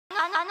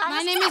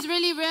My name is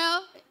Rilly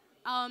Ril.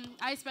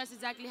 I express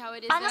exactly how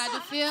it is that I do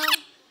feel.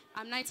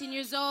 I'm 19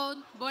 years old,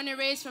 born and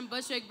raised from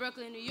Bushwick,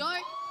 Brooklyn, New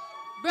York.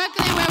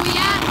 Brooklyn, where we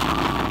at?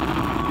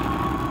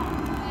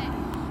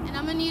 And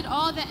I'm gonna need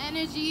all the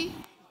energy.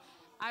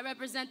 I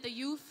represent the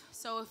youth,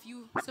 so if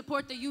you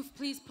support the youth,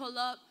 please pull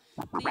up.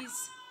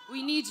 Please,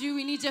 we need you,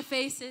 we need your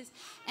faces.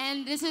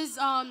 And this is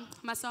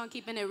my song,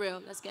 Keeping It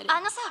Real. Let's get it.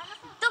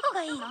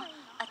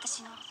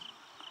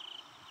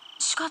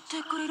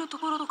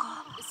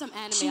 It's some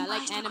anime. I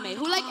like anime.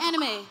 Who like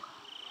anime?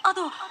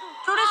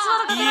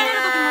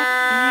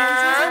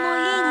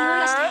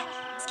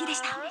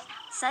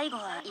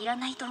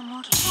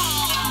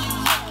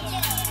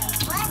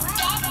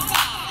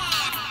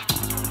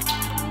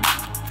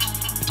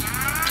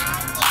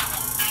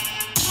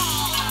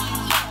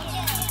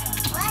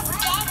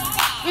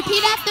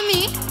 Repeat after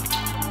me.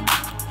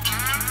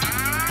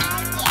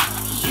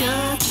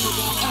 You're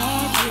keeping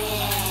it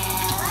real.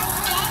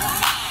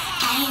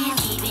 I'm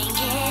keeping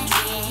it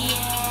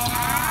real.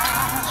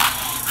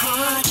 Who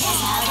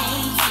cares how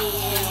they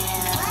feel?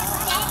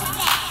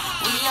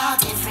 We all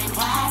different,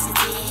 what's the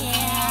deal?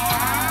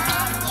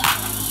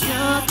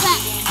 You're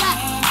keeping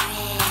it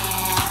real.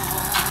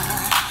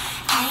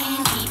 I'm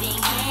keeping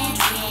it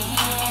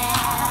real.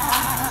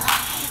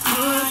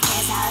 Who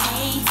cares how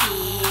they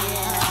feel?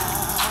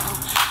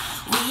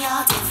 We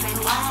all different,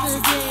 what's the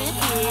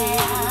deal?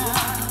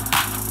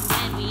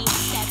 When we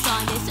stepped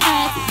on this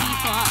earth, we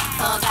fought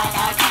by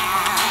our kind.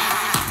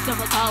 Don't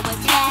recall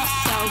what's left,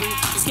 so we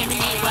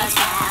discriminate what's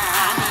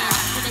wrong.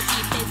 For the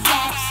deepest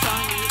depths,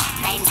 only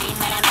 19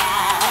 when I'm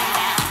out.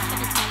 For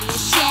the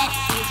smelliest shit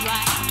is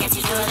what gets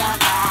you through the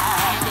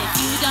crowd. And if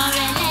you don't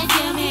really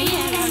feel me,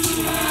 you don't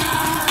chill.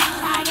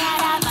 I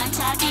got a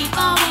bunch of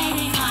people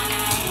waiting on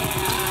a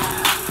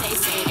hill. They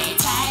say they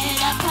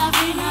tired of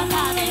covering up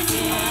how they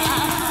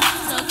feel.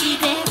 So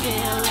keep it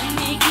real and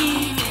they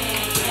keep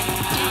it real.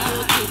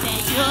 You keep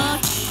it, you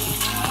keep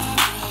it real.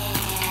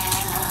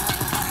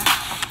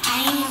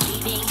 I'm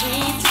keeping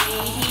it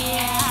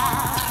real.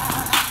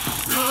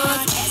 Who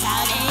cares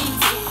how they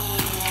feel?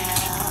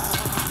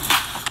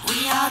 We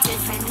all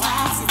different,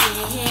 what's the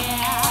deal?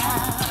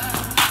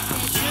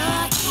 That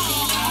you're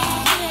keeping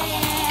it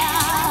real.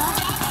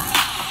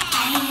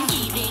 I'm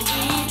keeping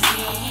it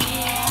real.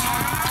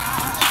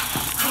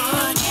 Who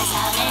cares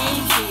how they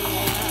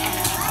feel?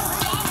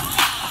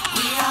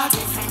 We all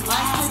different,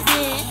 what's the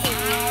deal?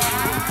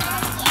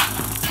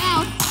 Now.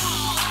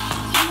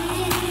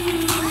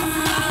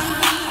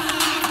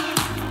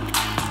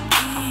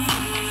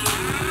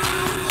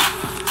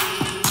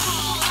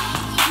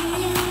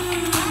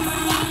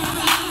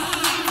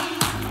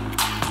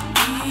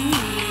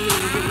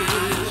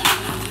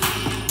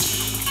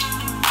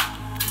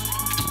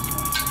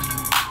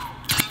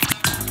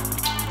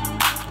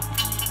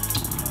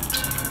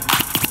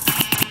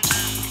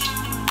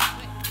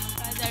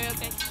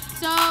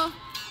 So,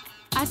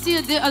 I see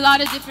a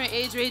lot of different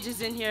age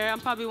ranges in here.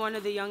 I'm probably one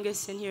of the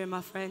youngest in here,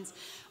 my friends.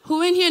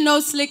 Who in here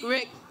knows Slick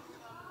Rick?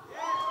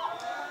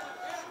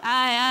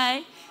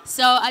 Aye.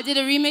 So I did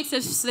a remix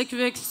of Slick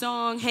Rick's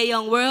song, Hey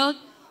Young World,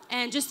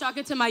 and just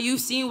talking to my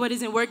youth, seeing what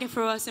isn't working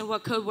for us and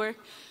what could work.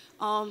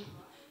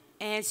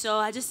 And so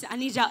I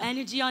need y'all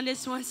energy on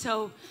this one,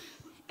 so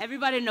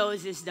everybody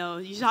knows this though.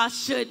 Y'all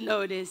should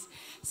know this.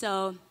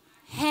 So,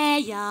 hey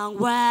young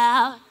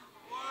world.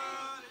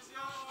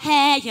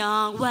 Hey,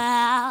 young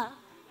world,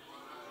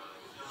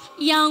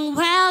 young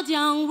world,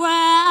 young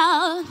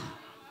world,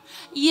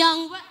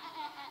 young world.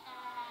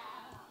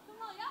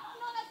 Come on, y'all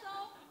know that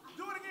song.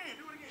 Do it again,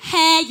 do it again.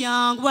 Hey,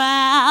 young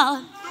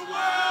world. The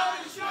world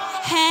is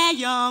young. Hey,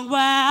 young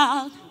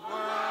world.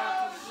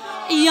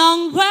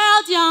 Young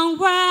world, young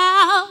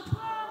world,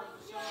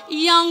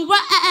 young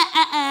world.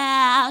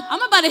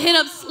 I'm about to hit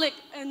up Slick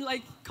and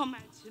like come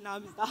at you now. I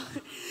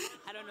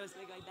don't know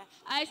Slick like that.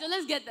 All right, so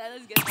let's get that.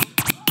 Let's get that.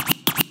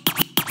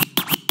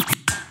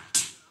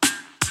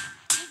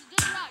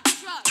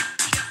 Just rock.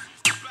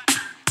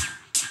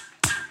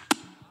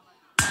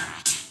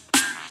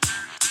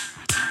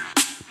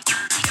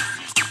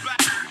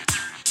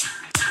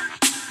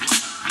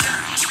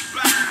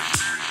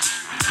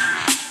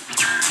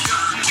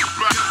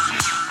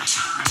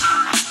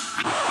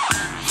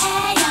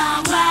 Hey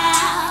young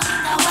world,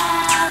 the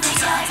world is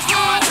yours.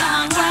 Hey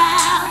young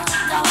world,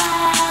 the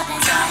world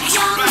is yours.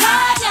 Young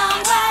world,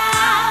 young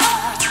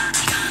world,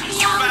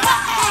 young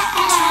world.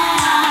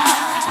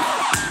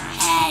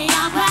 Hey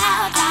young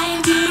world, I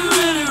am being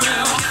really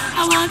real.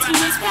 I want to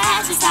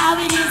express just how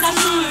it is I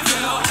truly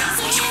feel.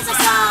 So here's a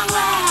song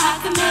where I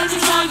can make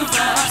this younger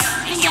verse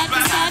and get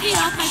this heavy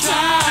off my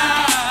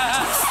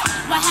chest.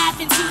 What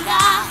happened to the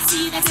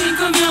sea that's in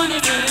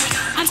community?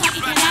 I'm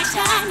talking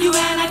connection, you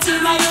and I to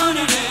my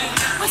unity.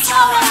 We're so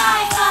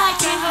alike, I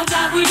can't help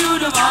that we do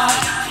the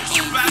most.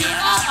 In fear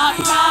of our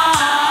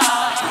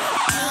pride.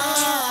 You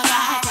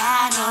got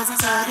that nose and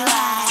so do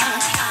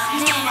I.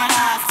 Need my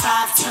left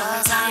soft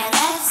toes on your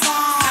left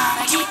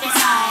side. But deep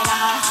inside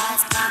our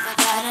hearts come for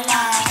better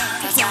life.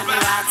 So tell me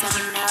why, tell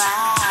me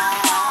why.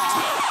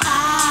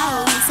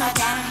 Oh, we so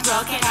damn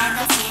broken and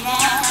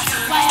defeated.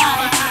 Why are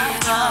they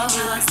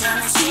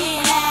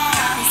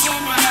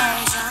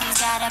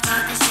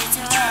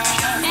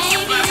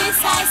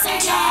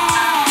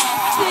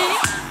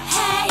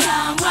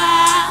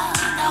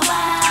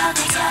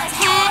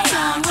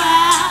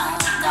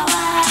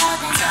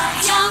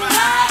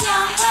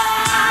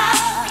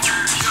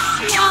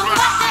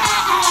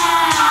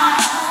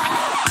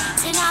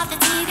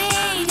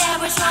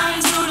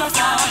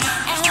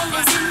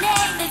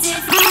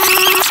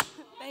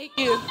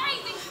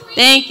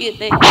Thank you,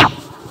 thank you.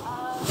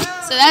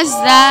 So that's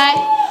that.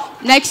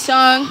 Next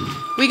song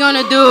we're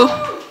gonna do.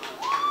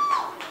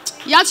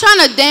 Y'all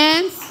trying to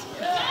dance?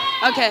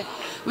 Okay,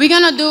 we're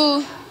gonna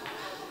do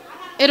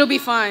It'll Be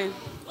Fine.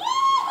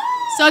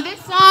 So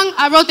this song,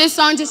 I wrote this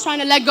song just trying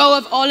to let go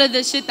of all of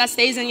the shit that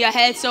stays in your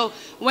head. So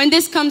when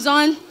this comes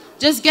on,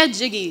 just get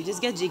jiggy,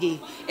 just get jiggy.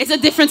 It's a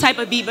different type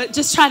of beat, but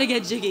just try to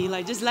get jiggy.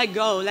 Like, just let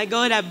go of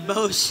that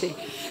bullshit.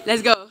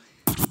 Let's go.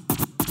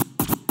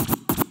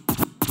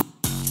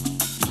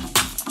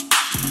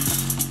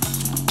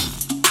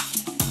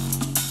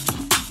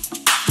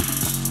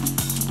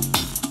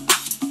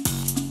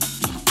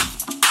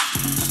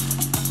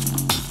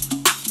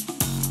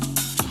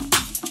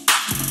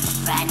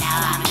 Right now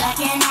I'm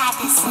looking at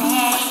the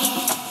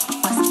sea.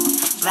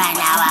 Right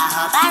now I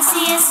hope I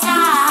see a star.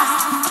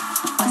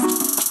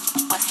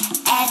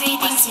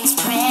 Everything seems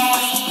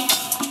pretty.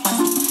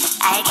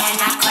 I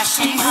cannot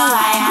question who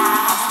I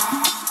am.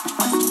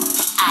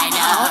 I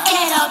know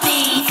it'll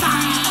be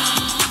fine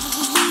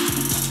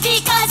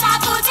because I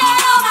put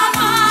it on my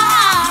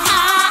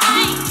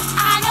mind.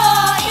 I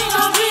know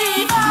it'll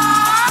be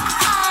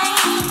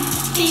fine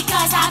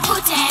because I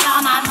put it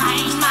on my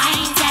mind.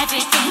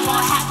 Everything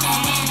will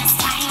happen in its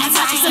time. I'm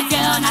not just a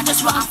girl, not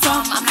just where I'm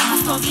from. I'm not my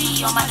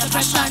story or my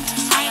depression.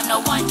 I am no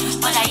one,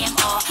 but I am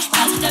all.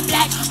 Down to the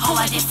black, how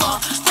I did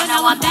for. But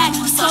now I'm back,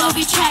 solo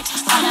retract.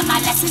 All of my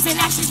lessons and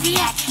actions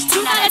react.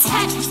 Do not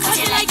attack, cause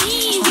you're like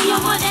me. We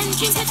are more than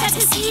dreams and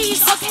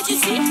fantasies. Oh, can't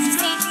you see?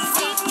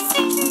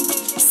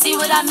 See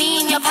what I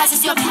mean? Your past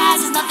is your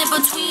past. There's nothing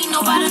between.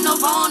 No right or no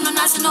wrong, no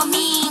nice or no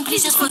mean.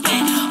 Please just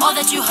forget all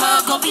that you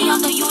heard. Go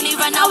beyond the uni.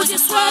 Right now is your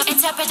swerve.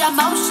 Interpret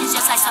emotions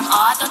just like some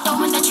art. Don't throw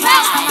in the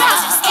trash.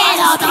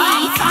 It'll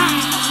be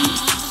fine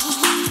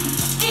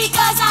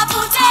because I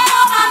put it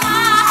on my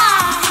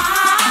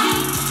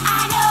mind.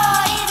 I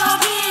know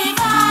it'll be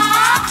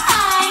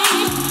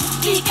fine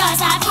because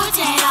I put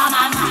it on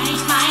my mind.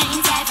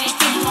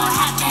 Everything will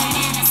happen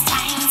in its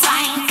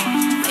time.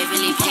 It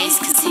really plays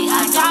cause see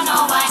I don't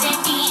know what it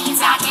means.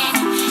 I can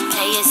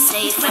play it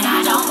safe but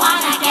I don't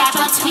wanna get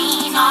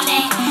between.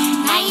 Only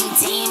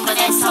 19 but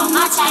there's so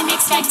much I'm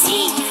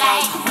expecting.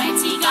 Like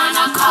when's he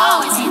gonna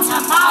call? Is it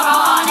tomorrow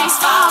or next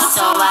fall?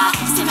 So I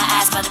stay my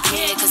ass by the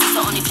pier cause it's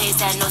the only place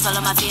that knows all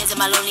of my fears. And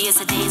my loneliest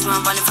of days where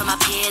I'm running from my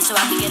peers so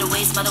I can get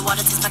away, smother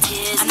water takes my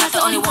tears. I'm not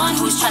the only one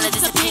who's trying to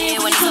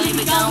disappear. When it's only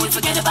begun we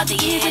forget about the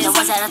years. And the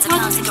ones that have to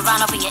come stick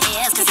around, open your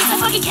ears cause it's a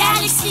fucking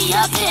galaxy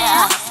up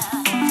here.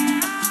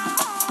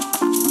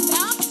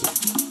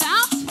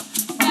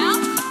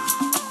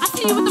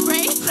 You with the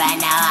braids? Right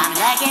now I'm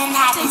looking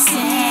at the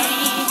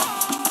city.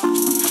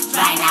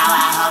 Right now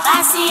I hope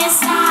I see a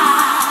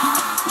star.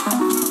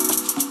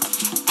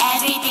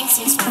 Everything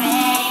seems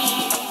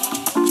pretty.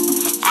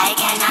 I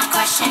cannot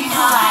question who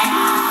I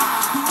am.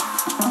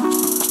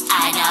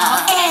 I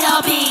know it'll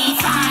be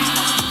fine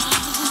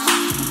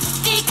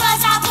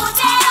because I put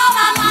it on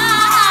my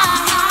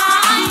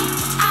mind.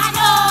 I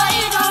know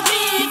it'll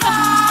be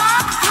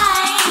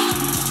fine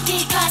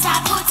because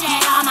I put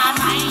it on my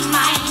mind.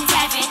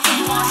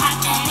 Everything will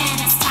happen in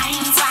its time.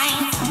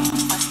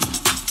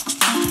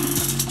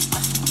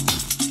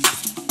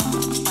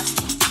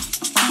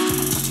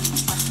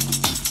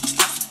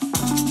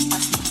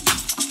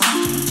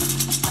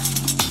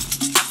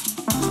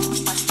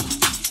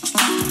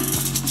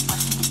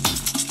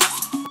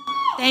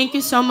 Thank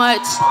you so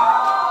much.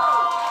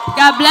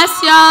 God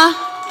bless y'all.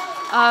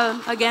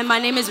 Again, my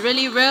name is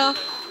Rilly Ril,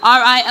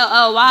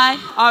 R-I-L-L-Y,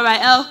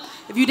 R-I-L.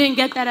 If you didn't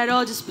get that at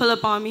all, just pull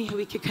up on me and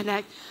we can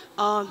connect.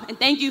 And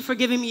thank you for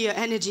giving me your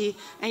energy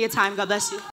and your time. God bless you.